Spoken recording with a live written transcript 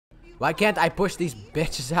Why can't I push these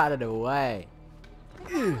bitches out of the way?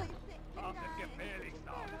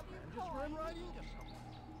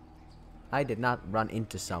 I did not run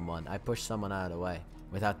into someone. I pushed someone out of the way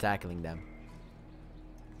without tackling them.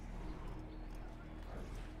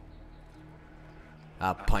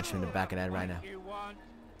 I'll punch him in the back of the head right now.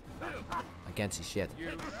 I can't see shit.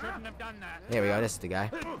 Here we go, this is the guy.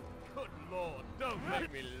 Good Lord, don't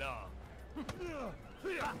make me laugh.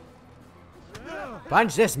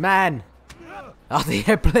 Punch this man!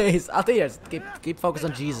 Altair, please! Altair, keep focus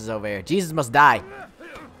on Jesus over here. Jesus must die.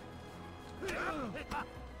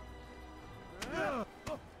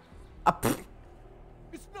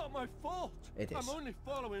 It's not my fault. It is. I'm only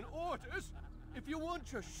following orders. If you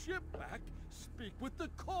want your ship back, speak with the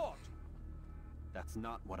court. That's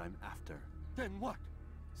not what I'm after. Then what?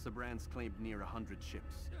 Sabrans claimed near 100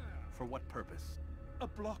 ships. For what purpose? A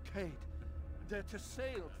blockade. They're to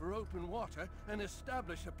sail for open water and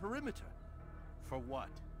establish a perimeter. For what?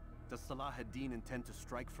 Does Salah ad-Din intend to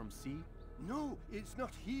strike from sea? No, it's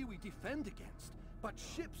not he we defend against, but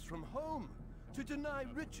ships from home. To deny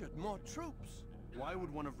Richard more troops. Why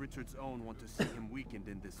would one of Richard's own want to see him weakened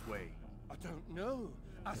in this way? I don't know.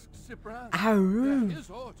 Ask Cibran. Ow. They're his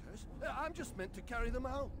orders. I'm just meant to carry them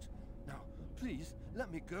out. Now, please,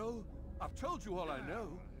 let me go. I've told you all I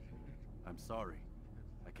know. I'm sorry.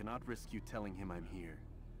 I cannot risk you telling him I'm here.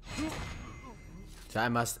 So I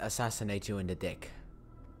must assassinate you in the dick.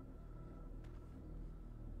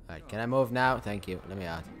 Alright, can I move now? Thank you. Let me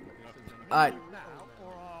out. Alright.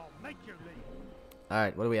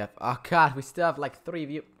 Alright, what do we have? Oh god, we still have like 3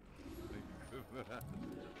 view.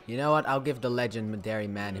 You know what? I'll give the legendary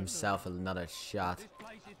man himself another shot.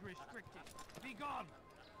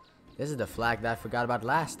 This is the flag that I forgot about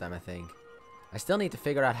last time, I think. I still need to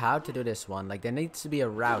figure out how to do this one. Like, there needs to be a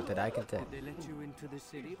route that I can take. There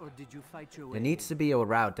needs to be a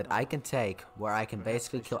route that I can take where I can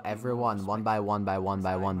basically kill everyone one by one by one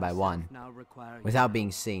by one by one without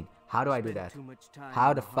being seen. How do I do that?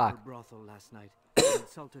 How the fuck?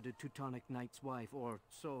 Insulted a Teutonic knight's wife, or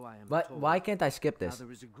so I am told. Why can't I skip this? Now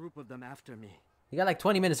there is a group of them after me. You got like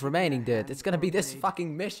 20 minutes remaining, dude. It's gonna be this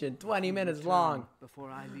fucking mission, 20 minutes long. Before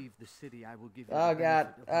I leave the city, I will give you Oh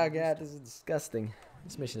god, oh god, this is disgusting.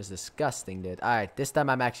 This mission is disgusting, dude. Alright, this time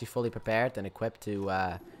I'm actually fully prepared and equipped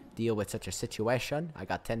to deal with such a situation. I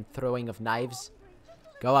got 10 throwing of knives.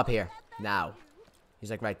 Go up here, now.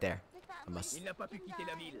 He's like right there. I must...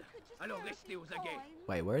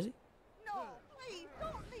 Wait, where is he?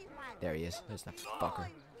 There he is. There's that fucker.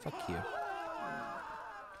 Fuck you.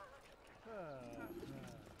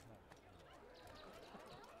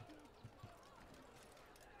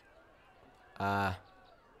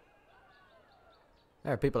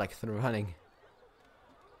 There are people like running.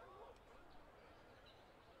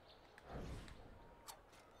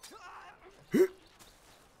 Where's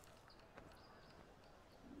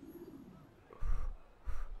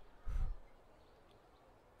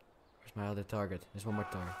my other target? There's one more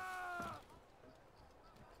target.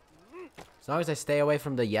 As long as I stay away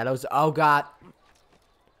from the yellows. Oh god.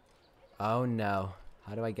 Oh no.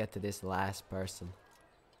 How do I get to this last person?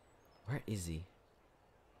 Where is he?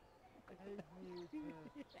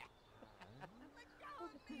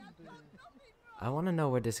 I want to know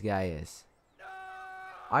where this guy is.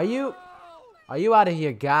 Are you out of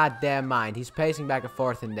your goddamn mind? He's pacing back and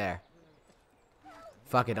forth in there.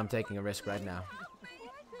 Fuck it, I'm taking a risk right now.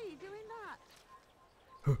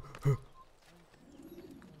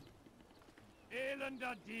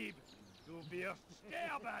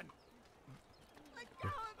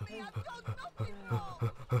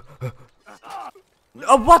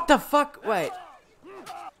 Oh, what the fuck? Wait.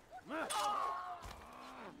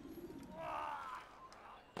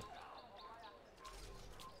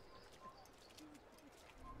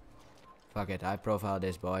 Fuck it, I profiled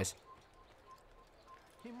this, boys.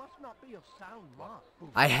 He must not be of sound mind.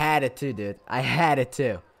 I had it too, dude. I had it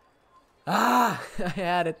too. Ah, I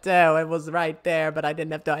had it too. It was right there, but I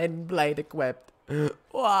didn't have the hidden blade equipped.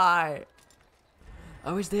 Why?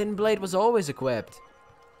 Oh, his hidden blade was always equipped.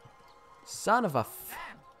 Son of a f...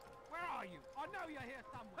 Where are you? I know you're here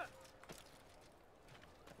somewhere.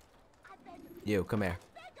 You, come here.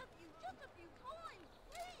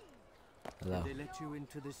 Hello. Did they let you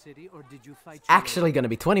into the city, or did you fight? Actually gonna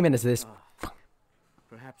be 20 minutes of this.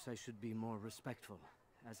 Perhaps I should be more respectful,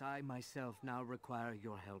 as I myself now require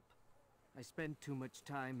your help. I spent too much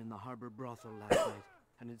time in the harbor brothel last night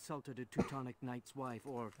and insulted a Teutonic knight's wife,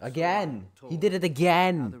 or... Again! So He did it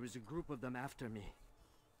again! Now there is a group of them after me.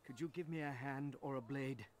 Could you give me a hand or a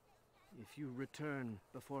blade? If you return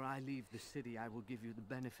before I leave the city, I will give you the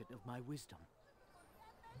benefit of my wisdom.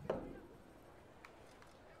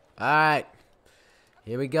 Alright.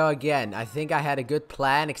 Here we go again. I think I had a good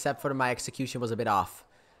plan, except for my execution was a bit off.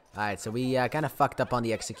 Alright, so we kind of fucked up on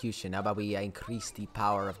the execution. How about we increase the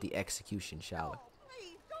power of the execution, shall we?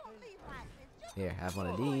 Here, have one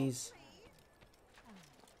of these.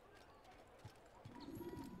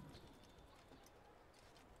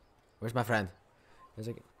 Where's my friend?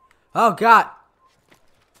 Oh, God!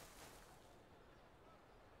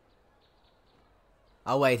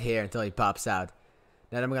 I'll wait here until he pops out.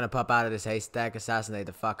 Then I'm gonna pop out of this haystack, assassinate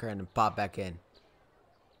the fucker, and then pop back in.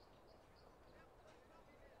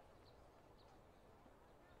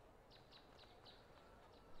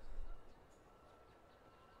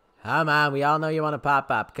 Come on, we all know you want to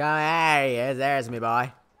pop up. Come, there he is. There's me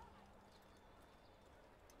boy.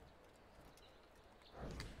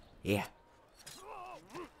 Yeah.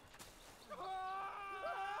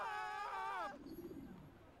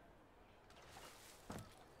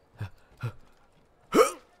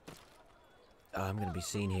 Oh, I'm gonna be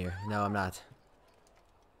seen here. No, I'm not.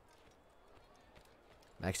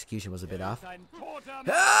 My execution was a bit off. Why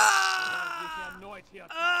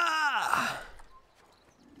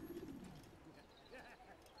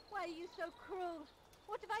are you so cruel?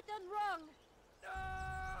 What have I done wrong?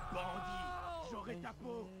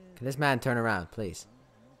 Can this man turn around, please?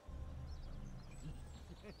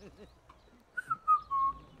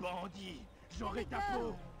 Please.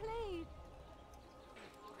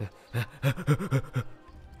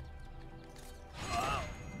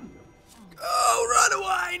 Oh, run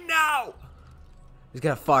away now! Let's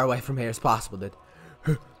get as far away from here as possible, dude.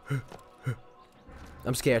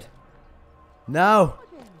 I'm scared. No!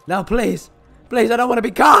 No, please! Please, I don't want to be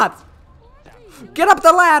caught! Get up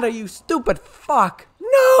the ladder, you stupid fuck!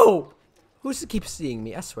 No! Who keeps seeing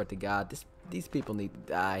me? I swear to God, these people need to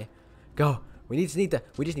die. Go. We just need to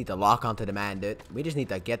lock onto the man, dude. We just need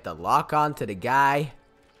to get the lock onto the guy.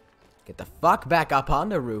 Get the fuck back up on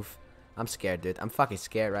the roof. I'm scared, dude. I'm fucking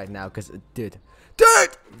scared right now, cause, dude.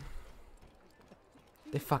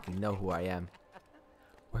 They fucking know who I am.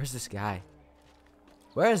 Where's this guy?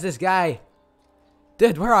 Where is this guy?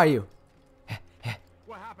 Dude, where are you?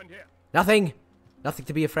 What happened here? Nothing. Nothing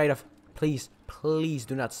to be afraid of. Please, please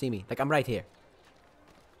do not see me. Like, I'm right here.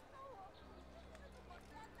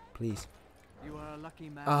 Please. You are a lucky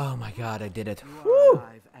man. Oh my God, I did it. You are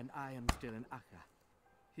alive, and I am still in Akka.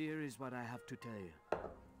 Here is what I have to tell you.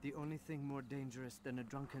 The only thing more dangerous than a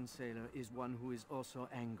drunken sailor is one who is also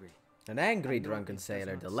angry. An angry I know drunken it does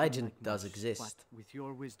sailor. not The sound legend like does much, exist. But with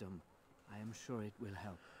your wisdom, I am sure it will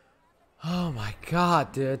help. Oh my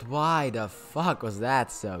God, dude. Why the fuck was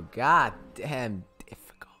that so goddamn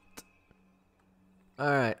difficult?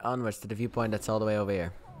 Alright, onwards to the viewpoint that's all the way over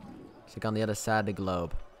here. It's like on the other side of the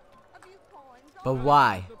globe. But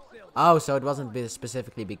why? Oh, so it wasn't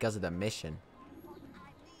specifically because of the mission.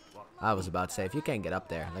 I was about to say, if you can't get up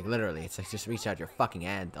there, like literally, it's like just reach out your fucking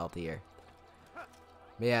hand, Altair.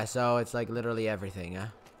 But yeah, so it's like literally everything, huh?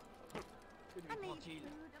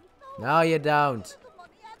 No, you don't.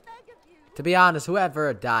 To be honest,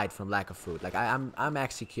 whoever died from lack of food, like I'm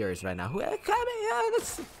actually curious right now.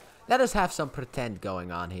 Let us have some pretend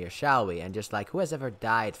going on here, shall we? And just like, who has ever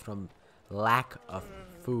died from lack of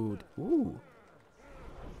food? Ooh.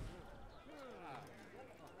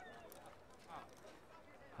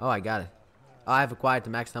 Oh, I got it. Oh, I've acquired the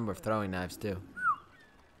max number of throwing knives too.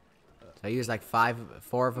 So I use like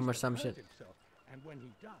 4 of them or some shit. And when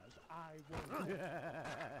he does, I will.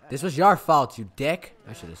 This was your fault, you dick.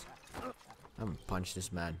 I should have. I'm gonna punch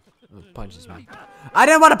this man. I'm gonna punch this man. I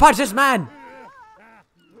didn't want to punch this man!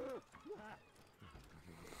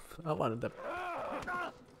 I wanted to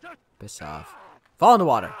piss off. Fall in the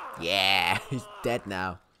water. Yeah, he's dead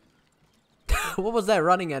now. What was that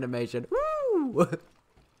running animation? Woo!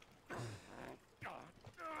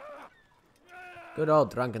 Good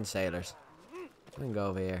old drunken sailors. We can go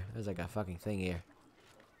over here. There's like a fucking thing here.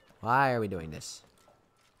 Why are we doing this?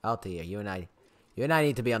 Altair, you and I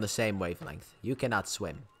need to be on the same wavelength. You cannot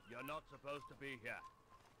swim. You're not supposed to be here.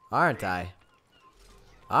 Aren't I?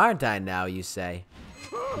 Aren't I now, you say?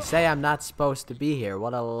 You say I'm not supposed to be here.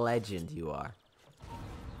 What a legend you are.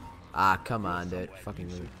 Ah, come on, dude. Fucking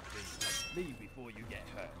rude. Leave before you get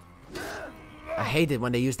hurt. I hate it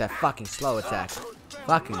when they use that fucking slow attack.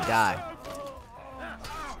 Fucking die.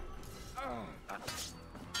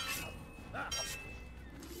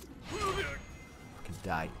 Fucking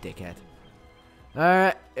die, dickhead.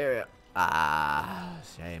 Alright, here we go. Ah,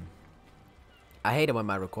 shame. I hate it when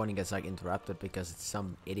my recording gets like interrupted because it's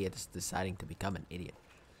some idiot is deciding to become an idiot.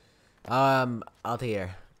 Out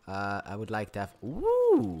here. I would like to have.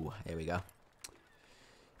 Ooh, here we go.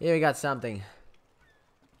 Here we got something.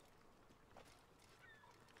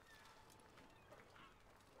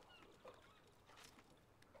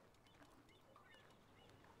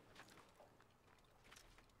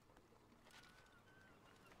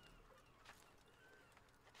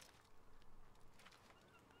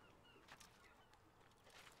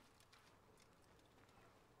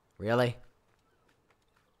 Really?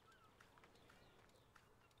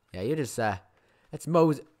 Yeah, you just, that's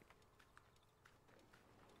Mose.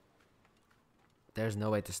 There's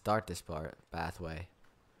no way to start this pathway.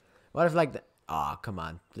 What if, like, Aw, come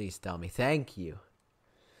on. Please tell me. Thank you.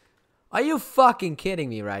 Are you fucking kidding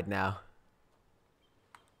me right now?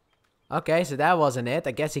 Okay, so that wasn't it.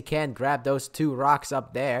 I guess he can't grab those 2 rocks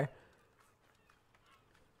up there.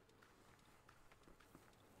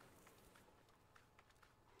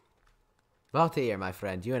 Valtier, my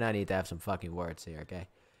friend, you and I need to have some fucking words here, okay?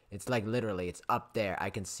 It's like literally, it's up there. I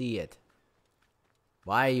can see it.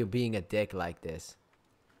 Why are you being a dick like this?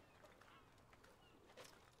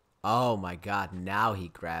 Oh my god, now he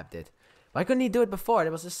grabbed it. Why couldn't he do it before?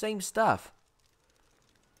 It was the same stuff.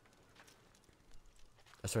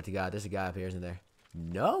 I swear to god, there's a guy up here, isn't there?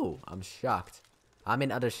 No! I'm shocked. I'm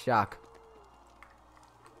in utter shock.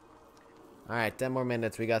 Alright, 10 more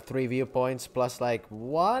minutes. We got 3 viewpoints plus like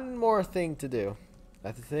 1 more thing to do.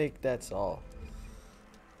 I think that's all.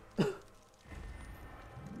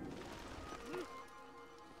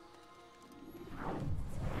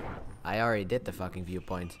 I already did the fucking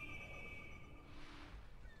viewpoint.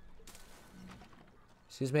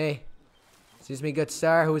 Excuse me. Excuse me, good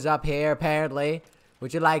sir, who's up here apparently.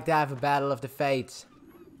 Would you like to have a battle of the fates?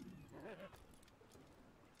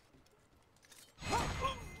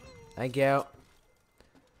 Thank you.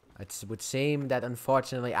 It would seem that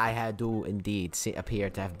unfortunately I do indeed appear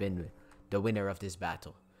to have been the winner of this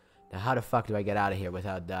battle. Now how the fuck do I get out of here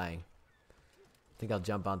without dying? I think I'll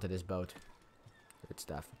jump onto this boat. Good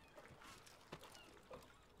stuff.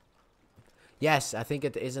 Yes, I think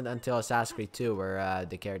it isn't until Assassin's Creed 2 where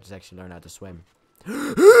the characters actually learn how to swim.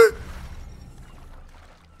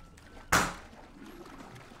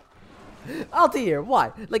 Altair,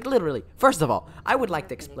 why? Like literally. First of all, I would like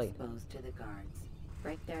to explain.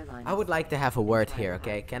 I would like to have a word here,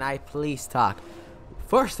 okay? Can I please talk?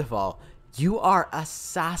 First of all, you are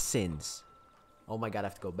assassins. Oh my god, I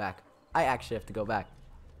have to go back. I actually have to go back.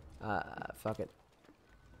 Fuck it.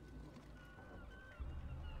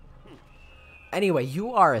 Anyway,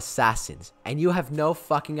 you are assassins, and you have no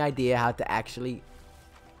fucking idea how to actually...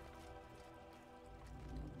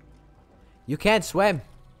 You can't swim.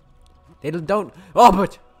 They don't... Oh,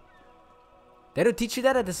 but... They don't teach you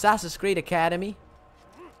that at Assassin's Creed Academy?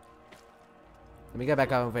 Let me get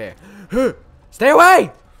back over here. Stay away!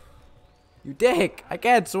 You dick! I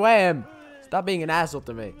can't swim! Stop being an asshole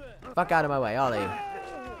to me. Fuck out of my way, all of you.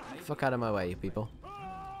 Fuck out of my way, you people.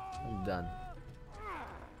 I'm done.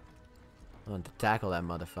 I want to tackle that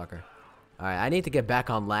motherfucker. Alright, I need to get back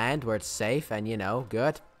on land where it's safe and, you know,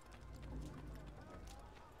 good.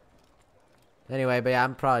 Anyway, but yeah,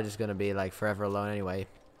 I'm probably just gonna be, like, forever alone anyway.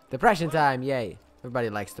 Depression time, yay. Everybody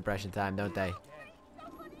likes depression time, don't they?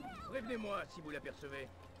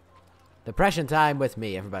 Depression time with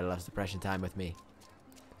me. Everybody loves depression time with me.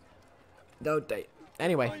 Don't they?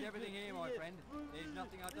 Anyway.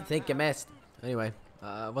 I think you missed. Anyway.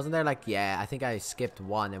 Wasn't there like... Yeah, I think I skipped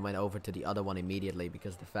one and went over to the other one immediately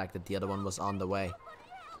because the fact that the other one was on the way.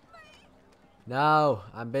 No,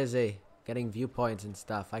 I'm busy. Getting viewpoints and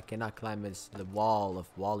stuff. I cannot climb the wall of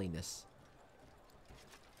walliness.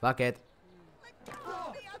 Fuck it.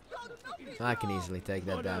 I can easily take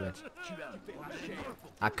that damage.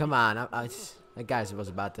 Ah, come on. That guy was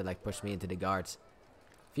about to like push me into the guards.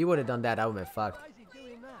 If you would have done that, I would have been fucked.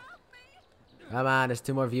 Come on, there's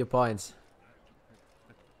 2 more viewpoints.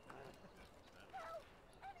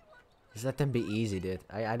 Just let them be easy, dude.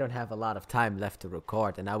 I don't have a lot of time left to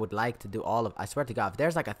record, and I would like to do all of... I swear to God, if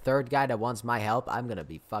there's like a 3rd guy that wants my help, I'm gonna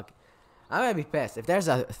be I'm gonna be pissed. If there's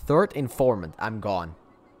a 3rd informant, I'm gone.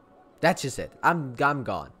 That's just it. I'm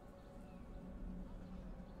gone.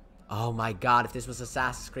 Oh my god, if this was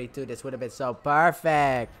Assassin's Creed 2, this would have been so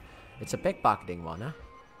perfect. It's a pickpocketing one, huh?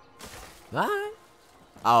 What?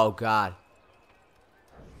 Oh god.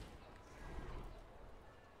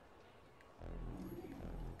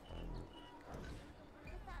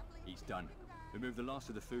 He's done. We moved the last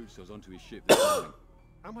of the food stores onto his ship this morning.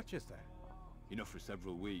 How much is there? Enough for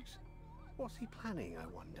several weeks. What's he planning, I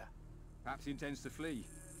wonder? Perhaps he intends to flee.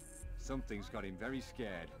 Something's got him very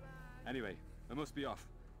scared. Anyway, I must be off.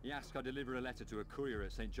 He asked I deliver a letter to a courier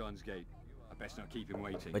at St. John's Gate. I best not keep him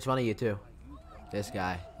waiting. Which one of you two? This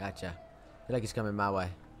guy. Gotcha. I feel like he's coming my way.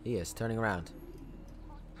 He is. Turning around.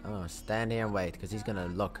 I'm gonna stand here and wait, because he's gonna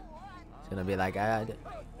look. He's gonna be like, I'm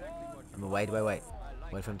gonna wait. Wait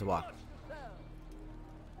for him to walk.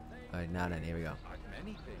 Alright, now then, here we go.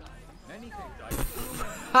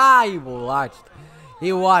 Ha! He watched.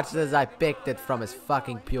 He watched as I picked it from his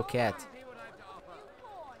fucking Phuket.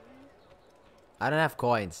 I don't have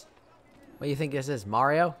coins. What do you think this is,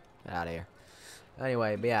 Mario? Get out of here.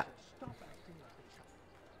 Anyway, but yeah.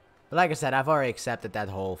 But like I said, I've already accepted that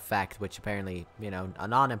whole fact, which apparently, you know,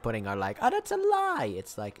 Anon and Pudding are like, oh, that's a lie.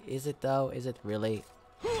 It's like, is it though? Is it really?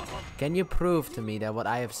 Can you prove to me that what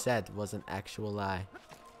I have said was an actual lie?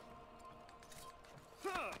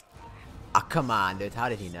 Ah, come on, dude. How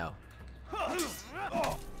did he know?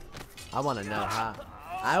 I want to know how.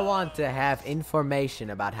 I want to have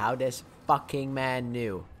information about how this fucking man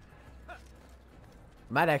knew.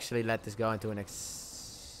 Might actually let this go into an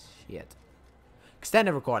shit.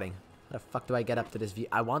 Extended recording. How the fuck do I get up to this view?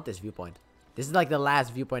 I want this viewpoint. This is like the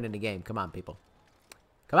last viewpoint in the game. Come on, people.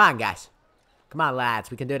 Come on, guys. Come on,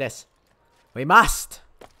 lads. We can do this. We must.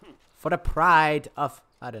 For the pride of...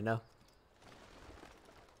 I don't know.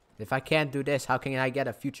 If I can't do this, how can I get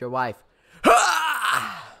a future wife?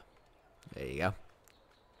 There you go.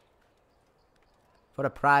 For the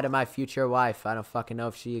pride of my future wife. I don't fucking know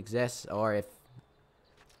if she exists or if...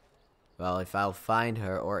 Well, if I'll find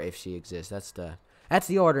her or if she exists. That's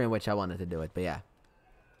the order in which I wanted to do it, but yeah.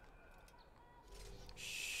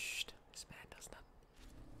 Shh. This man does not.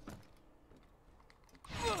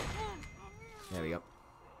 There we go.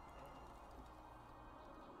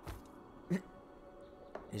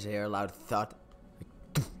 You hear a loud thud.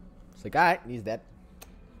 It's like, alright, he's dead.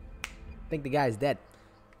 I think the guy's dead.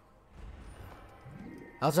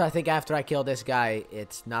 Also, I think after I kill this guy,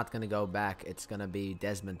 it's not gonna go back. It's gonna be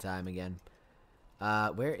Desmond time again.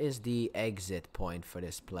 Where is the exit point for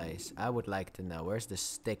this place? I would like to know. Where's the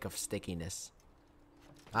stick of stickiness?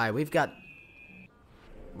 Alright, we've gotten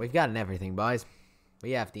everything, boys.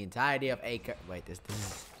 We have the entirety of Acre. Wait, this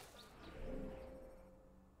is...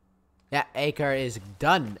 Yeah, Acre is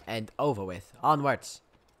done and over with. Onwards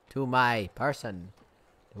to my person,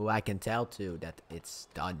 who I can tell to that it's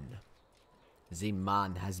done. The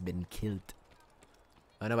man has been killed.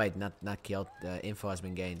 Oh no, wait, not killed. The info has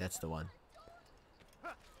been gained. That's the one.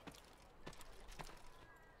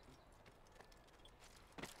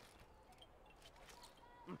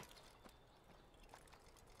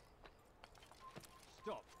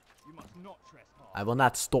 Stop. You must not trespass. I will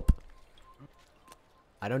not stop.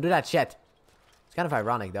 I don't do that shit. It's kind of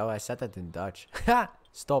ironic though. I said that in Dutch.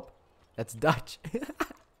 Stop. That's Dutch.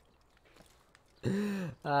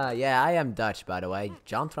 Yeah, I am Dutch, by the way.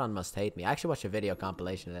 Jontron must hate me. I actually watched a video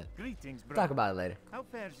compilation of it. Greetings, We'll talk about it later. How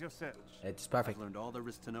fares your search? It's perfect. I've learned all there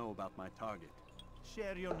is to know about my target.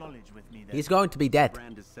 Share your knowledge with me then. He's going to be dead.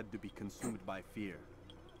 Brand is said to be consumed by fear,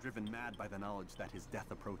 driven mad by the knowledge that his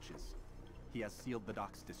death approaches. He has sealed the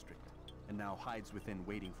docks district, and now hides within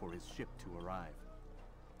waiting for his ship to arrive.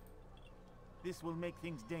 This will make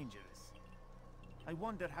things dangerous. I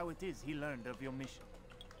wonder how it is he learned of your mission.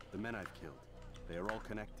 The men I've killed, they are all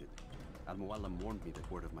connected. Al-Muallim warned me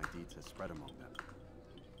that word of my deeds has spread among them.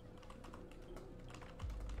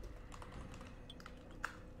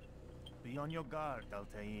 Be on your guard,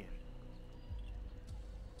 Altair.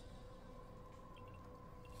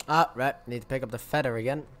 Ah, right. Need to pick up the feather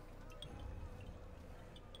again.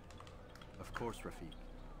 Of course, Rafiq.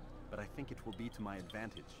 But I think it will be to my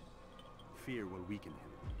advantage. Fear will weaken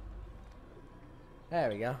him. There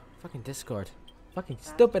we go. Fucking Discord. Fucking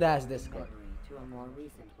stupid ass Discord. To a more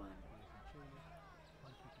recent one.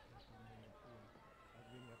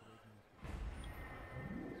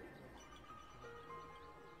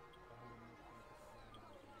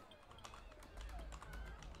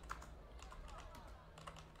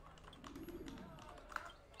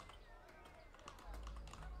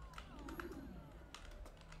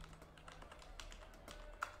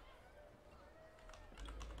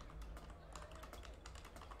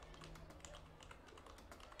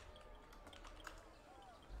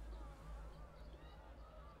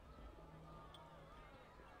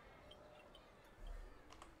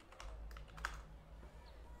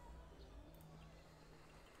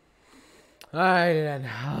 Alright then.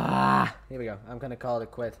 Here we go. I'm gonna call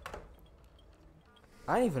it quit.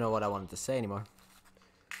 I don't even know what I wanted to say anymore.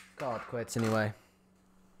 Call it quits anyway.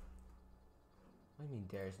 What do you mean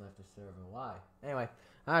Darius left the server? Why? Anyway,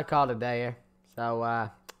 I called it a day here. So,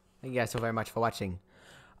 thank you guys so very much for watching.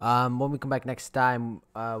 When we come back next time,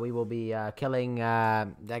 we will be killing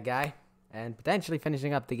that guy and potentially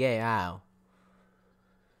finishing up the game. Ow.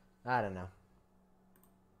 I don't know.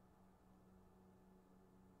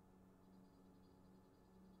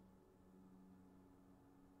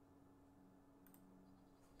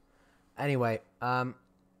 Anyway, but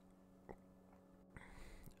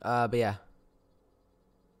yeah.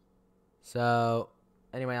 So,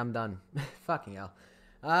 anyway, I'm done. Fucking hell.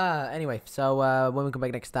 Anyway, so, when we come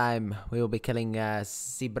back next time, we will be killing,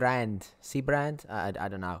 Seabrand. Seabrand? I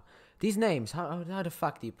don't know. These names, how the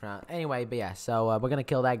fuck do you pronounce? Anyway, but yeah, so we're gonna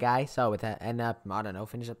kill that guy. So with that, and I don't know,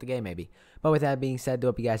 finish up the game maybe. But with that being said, I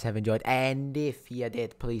hope you guys have enjoyed. And if you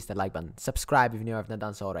did, please hit that like button. Subscribe if you have not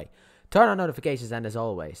done so already. Turn on notifications, and as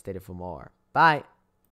always, stay there for more. Bye.